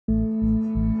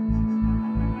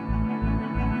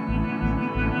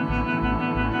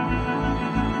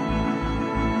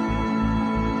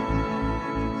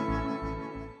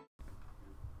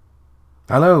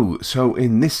Hello, so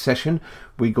in this session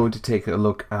we're going to take a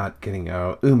look at getting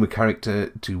our URP character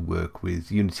to work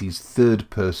with Unity's third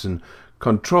person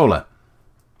controller.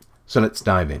 So let's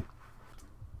dive in.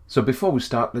 So before we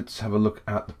start, let's have a look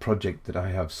at the project that I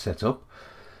have set up.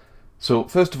 So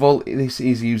first of all, this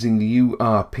is using the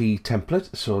URP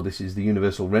template. So this is the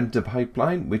Universal Render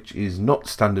Pipeline, which is not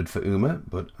standard for URP,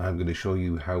 but I'm going to show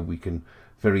you how we can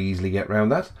very easily get around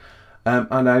that.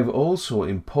 And I've also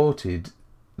imported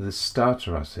the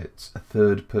starter assets, a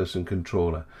third person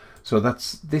controller. So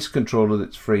that's this controller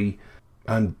that's free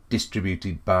and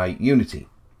distributed by Unity.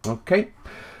 Okay,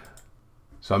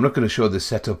 so I'm not going to show the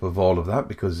setup of all of that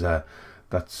because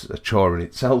that's a chore in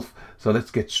itself. So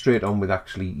let's get straight on with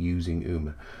actually using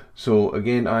URP. So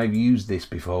again, I've used this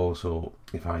before. So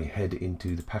if I head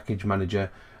into the package manager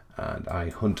and I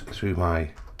hunt through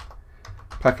my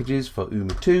packages for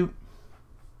URP 2,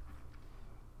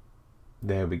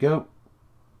 there we go.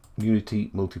 Unity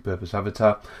multi-purpose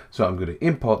avatar. So I'm going to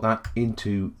import that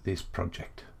into this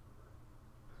project.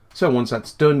 So once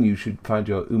that's done, you should find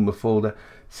your URP folder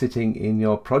sitting in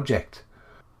your project.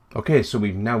 Okay, so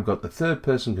we've now got the third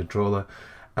person controller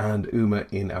and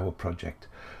URP in our project.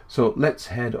 So let's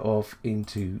head off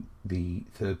into the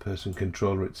third person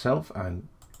controller itself and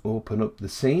open up the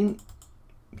scene,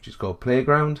 which is called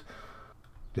Playground.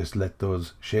 Just let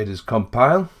those shaders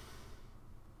compile.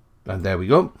 And there we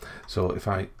go. So if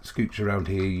I scooch around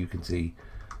here, you can see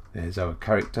there's our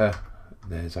character,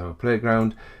 there's our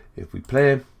playground. If we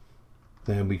play,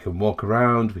 then we can walk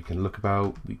around, we can look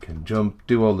about, we can jump,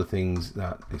 do all the things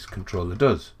that this controller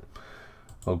does.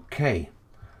 Okay,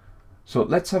 so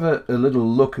let's have a little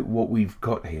look at what we've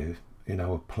got here in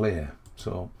our player.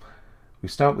 So we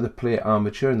start with the player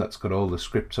armature, and that's got all the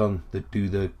scripts on that do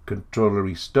the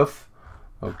controllery stuff.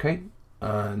 Okay,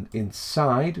 and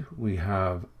inside we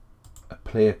have a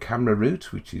player camera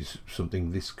route, which is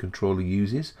something this controller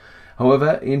uses.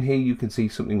 However, in here you can see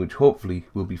something which hopefully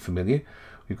will be familiar.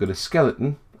 We've got a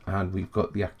skeleton and we've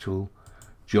got the actual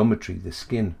geometry, the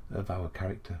skin of our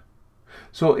character.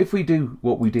 So if we do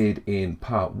what we did in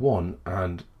part 1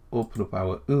 and open up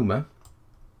our URP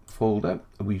folder,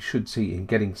 we should see in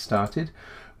getting started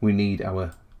we need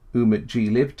our URP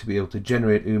glib to be able to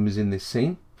generate URPs in this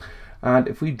scene. And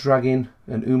if we drag in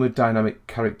an URP dynamic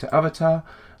character avatar,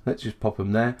 let's just pop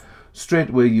them there. Straight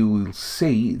away you will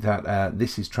see that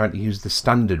this is trying to use the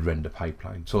standard render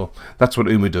pipeline. So that's what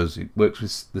URP does. It works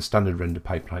with the standard render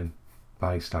pipeline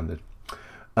by standard.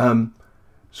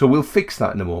 So we'll fix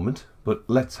that in a moment, but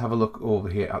let's have a look over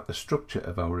here at the structure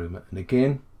of our URP. And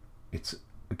again, it's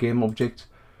a game object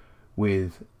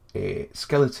with a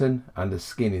skeleton and a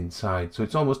skin inside. So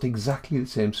it's almost exactly the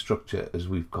same structure as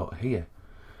we've got here.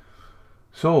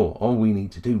 So all we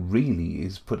need to do really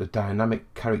is put a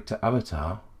dynamic character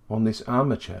avatar on this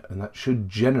armature, and that should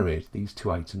generate these two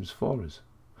items for us.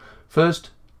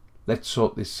 First, let's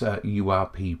sort this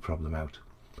URP problem out.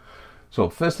 So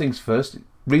first things first,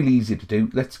 really easy to do.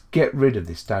 Let's get rid of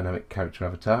this dynamic character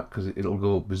avatar because it'll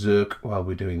go berserk while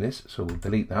we're doing this. So we'll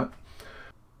delete that.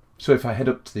 So if I head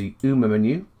up to the URP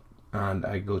menu and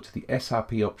I go to the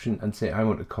SRP option and say I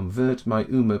want to convert my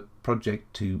URP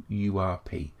project to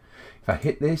URP. If I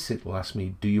hit this, it will ask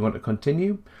me, do you want to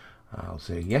continue? I'll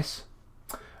say yes.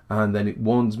 And then it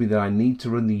warns me that I need to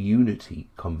run the Unity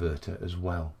converter as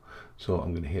well. So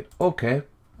I'm going to hit OK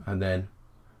and then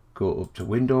go up to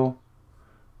Window,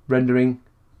 Rendering,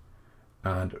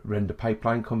 and Render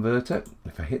Pipeline Converter.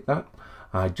 If I hit that,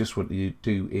 I just want to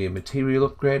do a material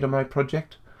upgrade on my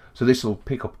project. So this will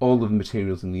pick up all of the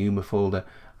materials in the URP folder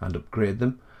and upgrade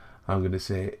them. I'm going to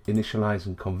say Initialize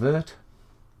and Convert,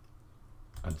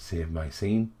 and save my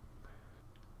scene,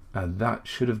 and that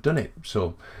should have done it.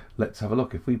 So let's have a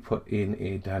look. If we put in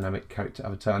a dynamic character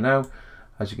avatar now,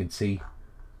 as you can see,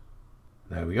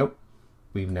 there we go,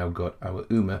 we've now got our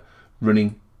URP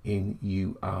running in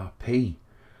URP.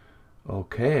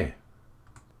 Okay,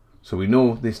 so we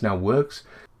know this now works.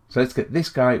 So let's get this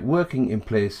guy working in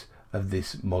place of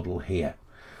this model here.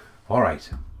 All right,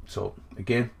 so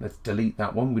again, let's delete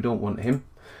that one. We don't want him.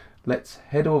 Let's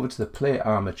head over to the player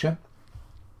armature.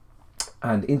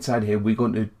 And inside here, we're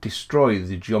going to destroy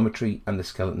the geometry and the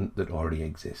skeleton that already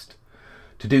exist.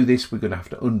 To do this, we're going to have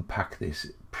to unpack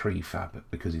this prefab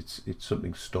because it's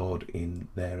something stored in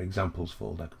their examples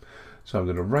folder. So I'm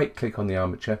going to right click on the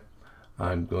armature.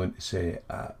 I'm going to say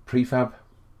prefab,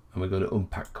 and we're going to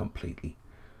unpack completely.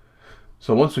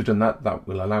 So once we've done that, that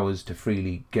will allow us to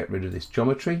freely get rid of this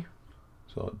geometry.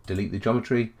 So delete the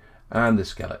geometry and the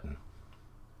skeleton.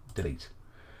 Delete.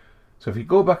 So if we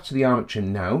go back to the armature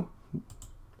now,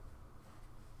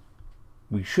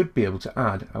 we should be able to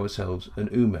add ourselves an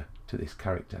URP to this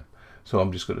character. So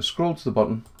I'm just going to scroll to the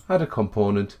bottom, add a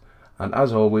component, and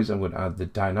as always I'm going to add the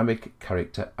dynamic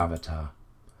character avatar.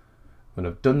 When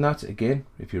I've done that, again,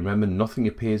 if you remember, nothing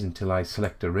appears until I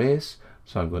select a race,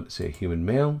 so I'm going to say human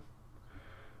male,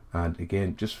 and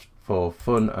again, just for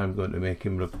fun, I'm going to make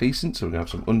him look decent, so we're going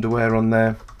to have some underwear on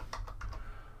there,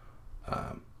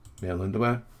 male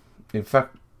underwear. In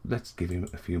fact, let's give him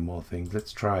a few more things.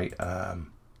 Let's try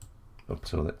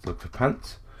so let's look for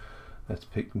pants. Let's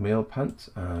pick male pants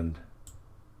and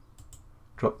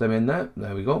drop them in there.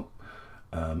 There we go.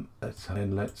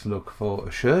 Let's look for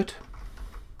a shirt,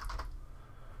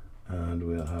 and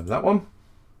we'll have that one.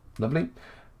 Lovely.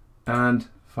 And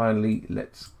finally,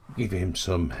 let's give him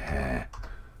some hair.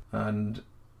 And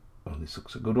oh, this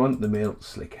looks a good one, the male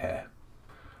slick hair.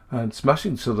 And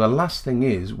smashing. So the last thing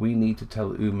is we need to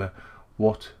tell UMA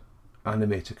what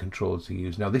animator controls to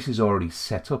use. Now this is already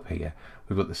set up here.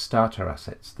 We've got the starter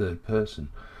assets, third person.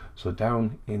 So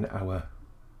down in our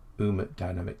UMA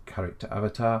dynamic character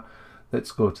avatar,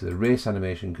 let's go to the race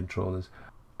animation controllers,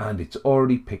 and it's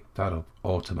already picked that up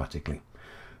automatically.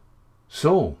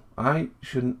 So I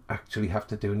shouldn't actually have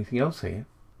to do anything else here.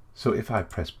 So if I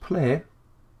press play,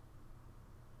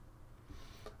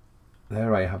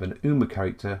 there I have an UMA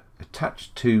character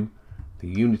attached to the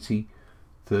Unity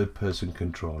third person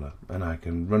controller, and I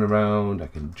can run around, I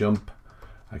can jump,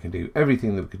 I can do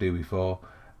everything that we could do before,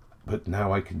 but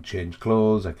now I can change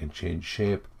clothes, I can change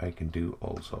shape, I can do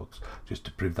all sorts. Just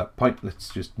to prove that point, let's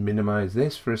just minimize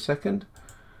this for a second,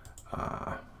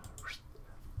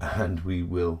 and we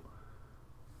will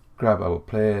grab our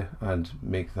player and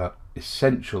make that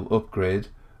essential upgrade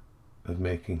of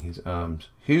making his arms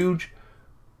huge.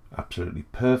 Absolutely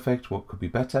perfect. What could be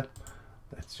better?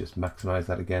 Let's just maximize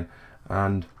that again,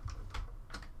 and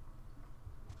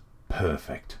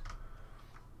perfect.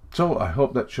 So I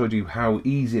hope that showed you how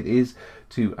easy it is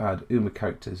to add UMA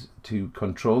characters to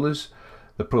controllers.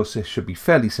 The process should be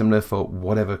fairly similar for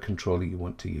whatever controller you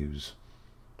want to use.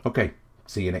 Okay,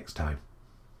 see you next time.